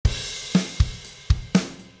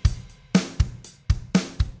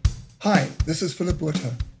Hi, this is Philip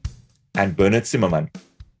Water. And Bernard Zimmermann.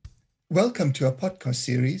 Welcome to our podcast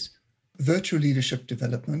series, Virtual Leadership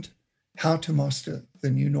Development, How to Master the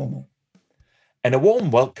New Normal. And a warm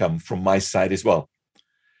welcome from my side as well.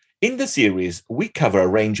 In the series, we cover a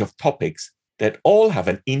range of topics that all have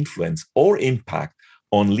an influence or impact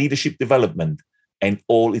on leadership development and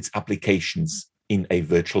all its applications in a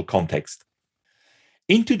virtual context.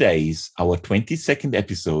 In today's, our 22nd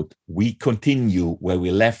episode, we continue where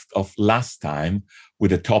we left off last time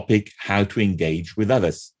with the topic, how to engage with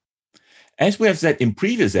others. As we have said in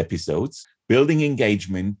previous episodes, building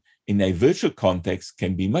engagement in a virtual context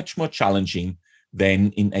can be much more challenging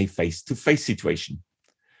than in a face-to-face situation.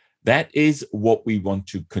 That is what we want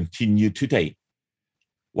to continue today.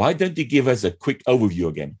 Why don't you give us a quick overview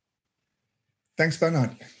again? Thanks,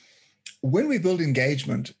 Bernard. When we build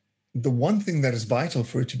engagement, the one thing that is vital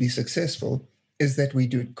for it to be successful is that we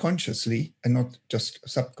do it consciously and not just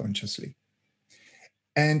subconsciously.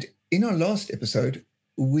 And in our last episode,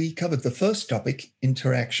 we covered the first topic,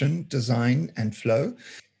 interaction, design, and flow,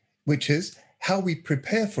 which is how we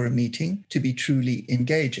prepare for a meeting to be truly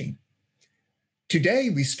engaging. Today,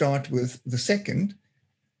 we start with the second,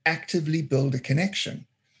 actively build a connection.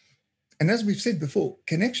 And as we've said before,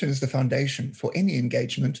 connection is the foundation for any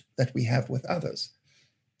engagement that we have with others.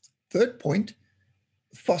 Third point,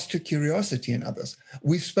 foster curiosity in others.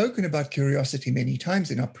 We've spoken about curiosity many times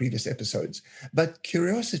in our previous episodes, but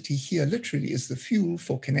curiosity here literally is the fuel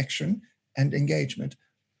for connection and engagement.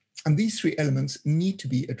 And these three elements need to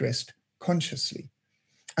be addressed consciously.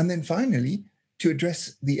 And then finally, to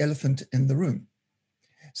address the elephant in the room.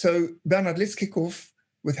 So Bernard, let's kick off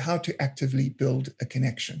with how to actively build a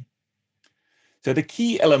connection. So the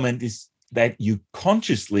key element is that you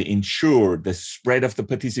consciously ensure the spread of the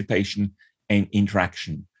participation and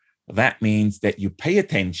interaction. That means that you pay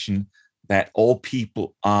attention that all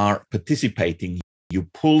people are participating. You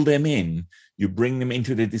pull them in, you bring them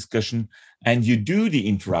into the discussion, and you do the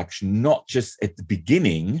interaction, not just at the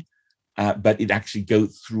beginning, but it actually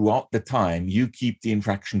goes throughout the time. You keep the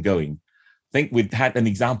interaction going. I think we've had an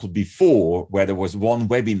example before where there was one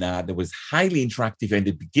webinar that was highly interactive in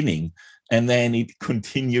the beginning, and then it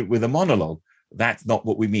continued with a monologue. That's not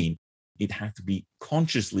what we mean. It has to be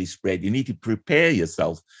consciously spread. You need to prepare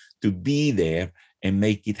yourself to be there and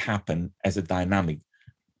make it happen as a dynamic.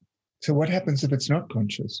 So what happens if it's not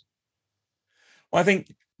conscious? Well, I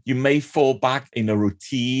think you may fall back in a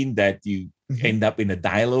routine that you end up in a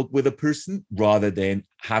dialogue with a person rather than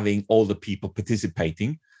having all the people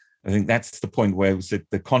participating. I think that's the point where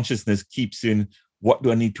the consciousness keeps in what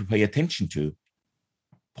do I need to pay attention to?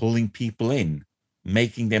 Pulling people in,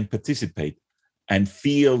 making them participate and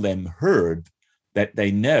feel them heard, that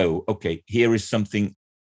they know, okay, here is something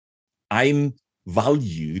I'm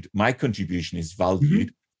valued, my contribution is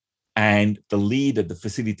valued, and the leader, the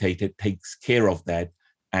facilitator takes care of that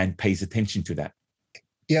and pays attention to that.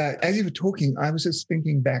 Yeah, as you were talking, I was just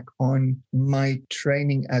thinking back on my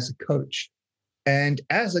training as a coach. And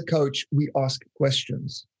as a coach, we ask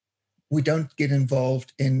questions. We don't get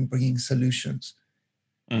involved in bringing solutions.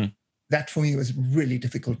 That for me was really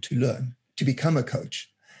difficult to learn, to become a coach.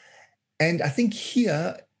 And I think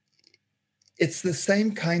here, it's the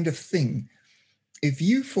same kind of thing. If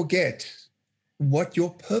you forget what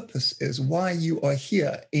your purpose is, why you are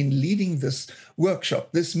here in leading this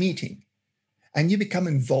workshop, this meeting, and you become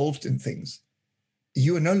involved in things,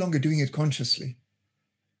 you are no longer doing it consciously.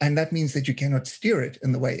 And that means that you cannot steer it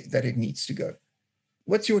in the way that it needs to go.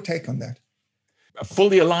 What's your take on that?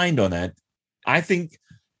 Fully aligned on that. I think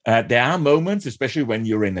there are moments, especially when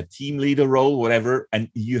you're in a team leader role, whatever, and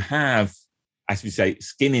you have, as we say,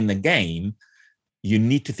 skin in the game, you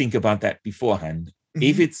need to think about that beforehand.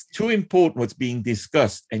 If it's too important what's being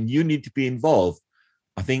discussed and you need to be involved,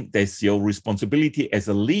 I think there's your responsibility as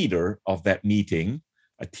a leader of that meeting,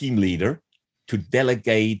 a team leader, to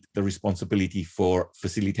delegate the responsibility for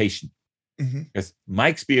facilitation. Because my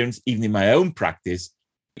experience, even in my own practice,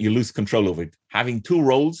 you lose control of it. Having two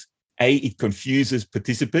roles, it confuses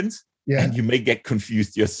participants, and you may get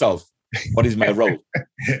confused yourself. What is my role?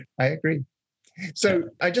 I agree. So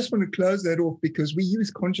I just want to close that off because we use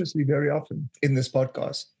consciously very often in this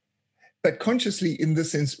podcast. But consciously in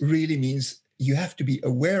this sense really means you have to be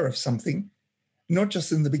aware of something, not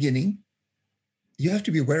just in the beginning. You have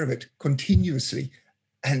to be aware of it continuously.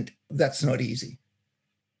 And that's not easy.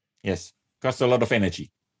 Yes, costs a lot of energy.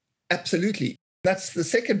 Absolutely. That's the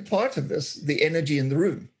second part of this, the energy in the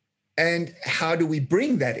room. And how do we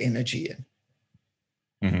bring that energy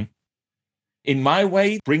in? In my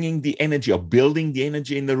way, bringing the energy or building the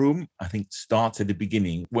energy in the room, I think starts at the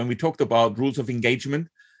beginning. When we talked about rules of engagement,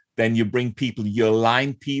 then you bring people, you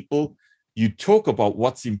align people, you talk about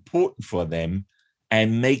what's important for them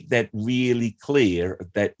and make that really clear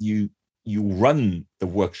that you run the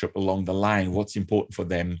workshop along the line, what's important for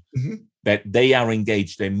them, that they are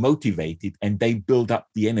engaged, they're motivated, and they build up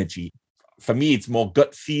the energy. For me, it's more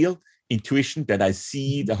gut feel, intuition, that I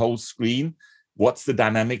see the whole screen, what's the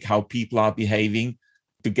dynamic, how people are behaving,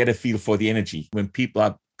 to get a feel for the energy. When people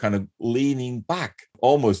are kind of leaning back,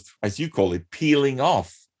 almost, as you call it, peeling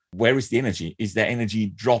off, where is the energy? Is their energy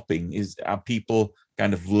dropping? Are people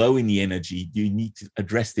kind of low in the energy? You need to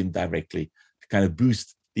address them directly to kind of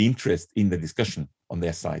boost the interest in the discussion on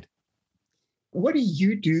their side. What do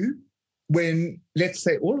you do when, let's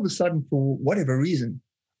say, all of a sudden, for whatever reason,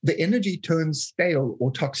 the energy turns stale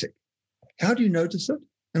or toxic? How do you notice it,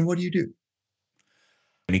 and what do you do?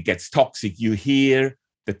 When it gets toxic, you hear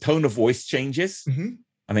the tone of voice changes.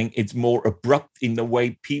 I think it's more abrupt in the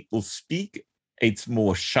way people speak. It's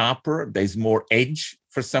more sharper. There's more edge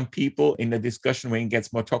for some people in the discussion when it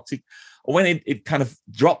gets more toxic. Or when it kind of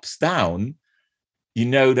drops down, you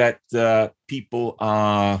know that people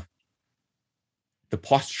are, the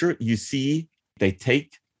posture you see, they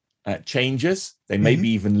take changes. They may be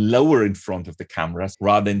even lower in front of the cameras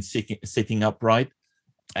rather than sitting upright.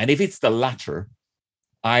 And if it's the latter,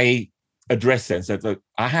 I address them. So look,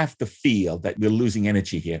 I have to feel that we're losing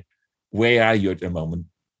energy here. Where are you at the moment?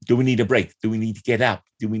 Do we need a break? Do we need to get up?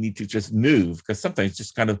 Do we need to just move? Because sometimes it's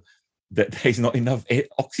just kind of that there's not enough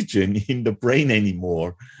oxygen in the brain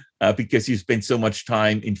anymore because you spend so much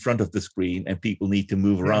time in front of the screen and people need to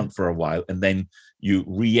move around for a while. And then you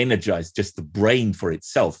re-energize just the brain for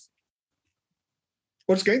itself.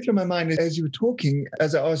 What's going through my mind as you were talking,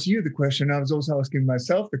 as I asked you the question, I was also asking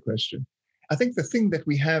myself the question. I think the thing that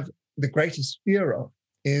we have the greatest fear of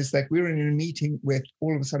is that we're in a meeting where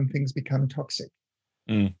all of a sudden things become toxic.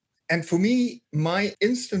 And for me, my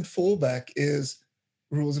instant fallback is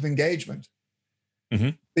rules of engagement.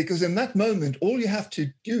 Because in that moment, all you have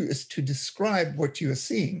to do is to describe what you are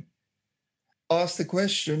seeing. Ask the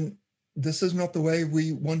question, this is not the way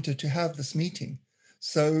we wanted to have this meeting.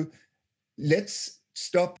 So let's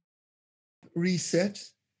stop, reset,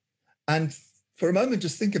 and for a moment,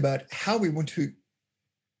 just think about how we want to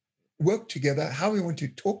work together, how we want to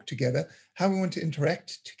talk together, how we want to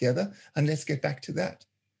interact together, and let's get back to that.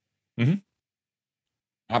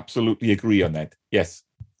 Absolutely agree on that. Yes,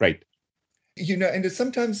 right. You know, and it's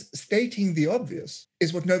sometimes stating the obvious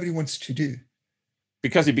is what nobody wants to do.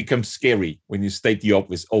 Because it becomes scary when you state the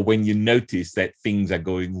obvious, or when you notice that things are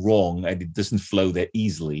going wrong and it doesn't flow that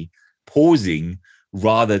easily. Pausing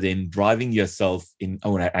rather than driving yourself in,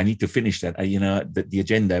 oh, I need to finish that. The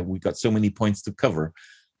agenda, we've got so many points to cover.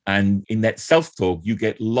 And in that self-talk, you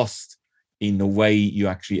get lost in the way you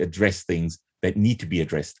actually address things that need to be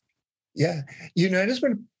addressed. Yeah. You know, I just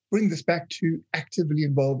want to bring this back to actively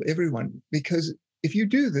involve everyone, because if you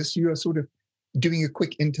do this, you are sort of doing a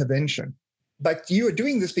quick intervention. But you are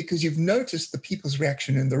doing this because you've noticed the people's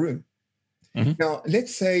reaction in the room. Now,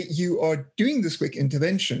 let's say you are doing this quick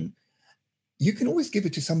intervention. You can always give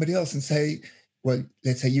it to somebody else and say, well,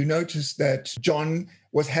 let's say you noticed that John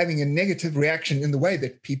was having a negative reaction in the way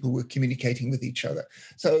that people were communicating with each other.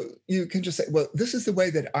 So you can just say, well, this is the way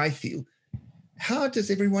that I feel. How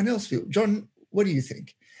does everyone else feel? John, what do you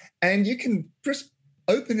think? And you can just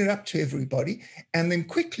open it up to everybody and then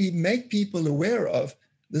quickly make people aware of,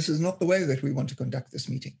 this is not the way that we want to conduct this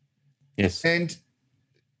meeting. Yes. And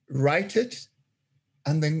write it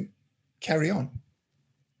and then carry on.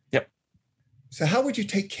 Yep. So how would you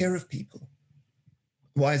take care of people?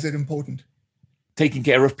 Why is it important? Taking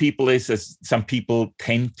care of people is, as some people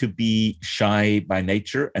tend to be shy by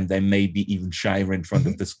nature, and they may be even shyer in front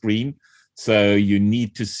of the screen. So you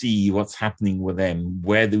need to see what's happening with them.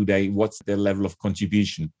 What's their level of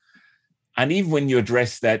contribution? And even when you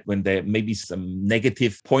address that, when there may be some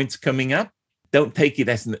negative points coming up, don't take it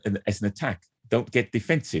as an attack. Don't get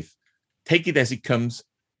defensive. Take it as it comes,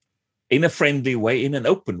 in a friendly way, in an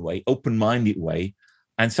open way, open-minded way.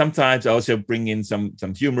 And sometimes I also bring in some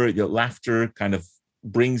humor. Your laughter kind of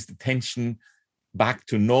brings the tension back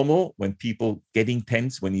to normal. When people getting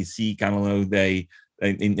tense, when you see kind of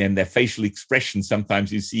in their facial expression,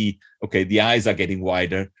 sometimes you see, okay, the eyes are getting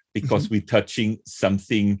wider because we're touching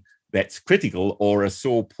something that's critical or a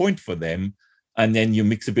sore point for them. And then you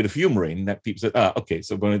mix a bit of humor in that. People say, okay,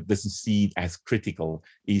 so when it doesn't see it as critical,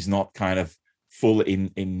 he's not kind of full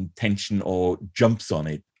in tension or jumps on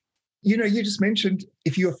it. You know, you just mentioned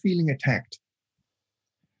if you're feeling attacked.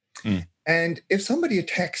 And if somebody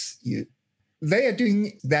attacks you, they are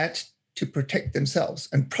doing that to protect themselves.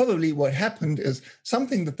 And probably what happened is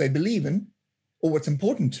something that they believe in or what's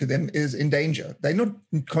important to them is in danger. They're not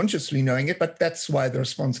consciously knowing it, but that's why the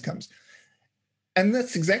response comes. And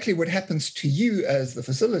that's exactly what happens to you as the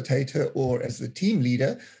facilitator or as the team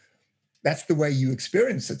leader. That's the way you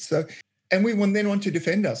experience it. So, and we then want to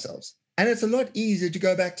defend ourselves. And it's a lot easier to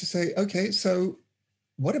go back to say, okay, so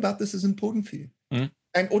what about this is important for you? Mm.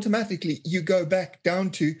 And automatically you go back down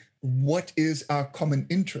to what is our common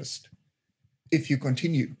interest if you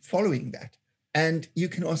continue following that. And you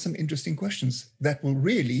can ask some interesting questions that will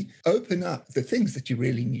really open up the things that you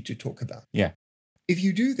really need to talk about. Yeah. If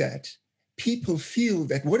you do that, people feel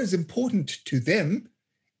that what is important to them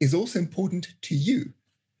is also important to you.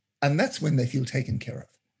 And that's when they feel taken care of.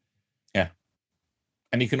 Yeah.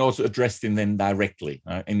 And you can also address them then directly.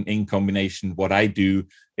 In combination, what I do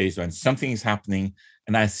is when something is happening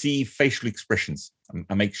and I see facial expressions,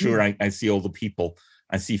 I make sure I see all the people,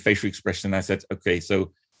 I see facial expression. And I said, okay,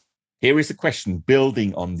 so here is a question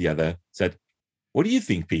building on the other. Said, what do you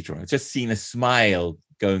think, Peter? I've just seen a smile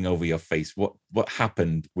going over your face. What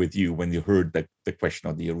happened with you when you heard the question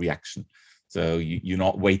or the reaction? So you're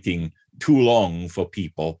not waiting too long for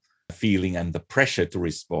people feeling under pressure to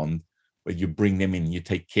respond, but you bring them in, you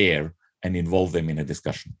take care and involve them in a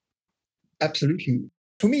discussion. Absolutely.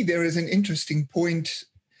 For me, there is an interesting point.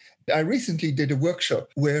 I recently did a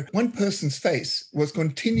workshop where one person's face was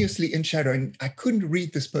continuously in shadow and I couldn't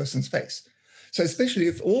read this person's face. So especially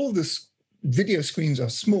if all the video screens are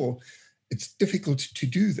small, it's difficult to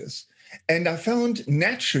do this. And I found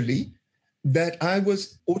naturally that I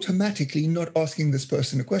was automatically not asking this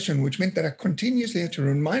person a question, which meant that I continuously had to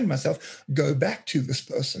remind myself, go back to this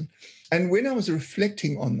person. And when I was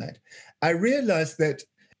reflecting on that, I realized that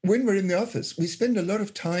when we're in the office, we spend a lot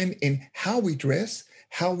of time in how we dress,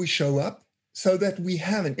 how we show up, so that we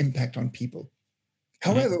have an impact on people.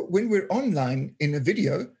 However, when we're online in a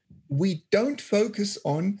video, we don't focus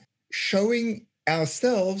on showing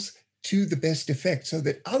ourselves to the best effect so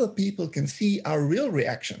that other people can see our real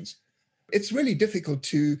reactions. It's really difficult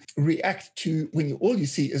to react to when all you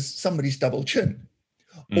see is somebody's double chin,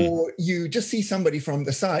 or you just see somebody from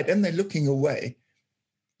the side and they're looking away.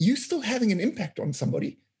 You're still having an impact on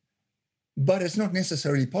somebody, but it's not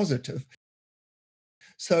necessarily positive.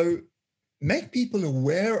 So make people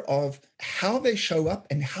aware of how they show up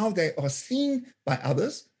and how they are seen by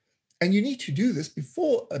others. And you need to do this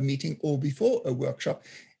before a meeting or before a workshop,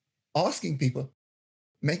 asking people,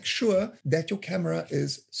 make sure that your camera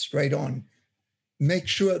is straight on. Make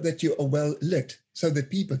sure that you are well lit so that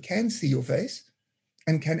people can see your face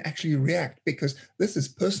and can actually react, because this is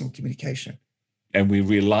personal communication. And we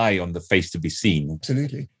rely on the face to be seen.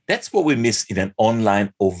 Absolutely. That's what we miss in an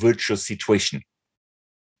online or virtual situation.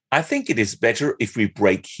 I think it is better if we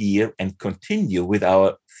break here and continue with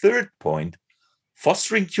our third point,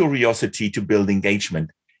 fostering curiosity to build engagement,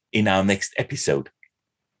 in our next episode.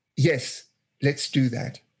 Yes, let's do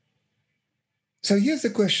that. So here's the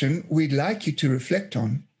question we'd like you to reflect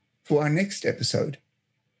on for our next episode.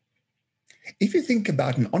 If you think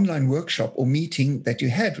about an online workshop or meeting that you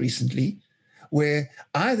had recently, where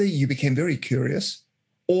either you became very curious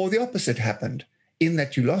or the opposite happened, in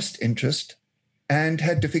that you lost interest and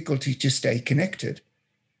had difficulty to stay connected.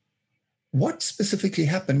 What specifically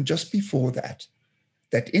happened just before that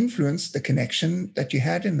influenced the connection that you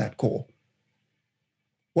had in that call?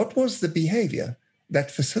 What was the behavior that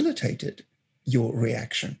facilitated your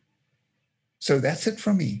reaction? So that's it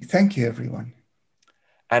from me. Thank you, everyone.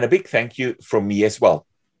 And a big thank you from me as well.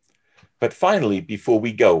 But finally, before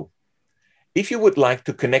we go, if you would like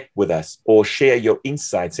to connect with us or share your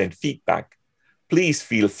insights and feedback, please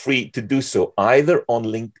feel free to do so either on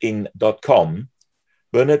linkedin.com,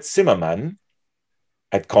 Bernard Zimmermann,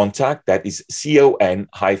 at contact, that is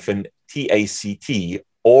CON-TACT,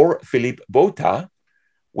 or Philipp Botha.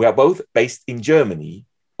 We are both based in Germany,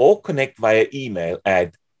 or connect via email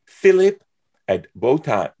at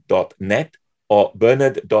philipp@botha.net or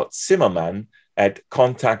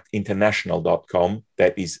bernard.zimmermann@contactinternational.com,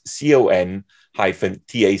 that is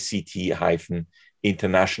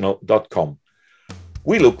CON-TACT-international.com.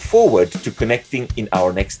 We look forward to connecting in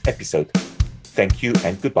our next episode. Thank you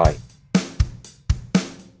and goodbye.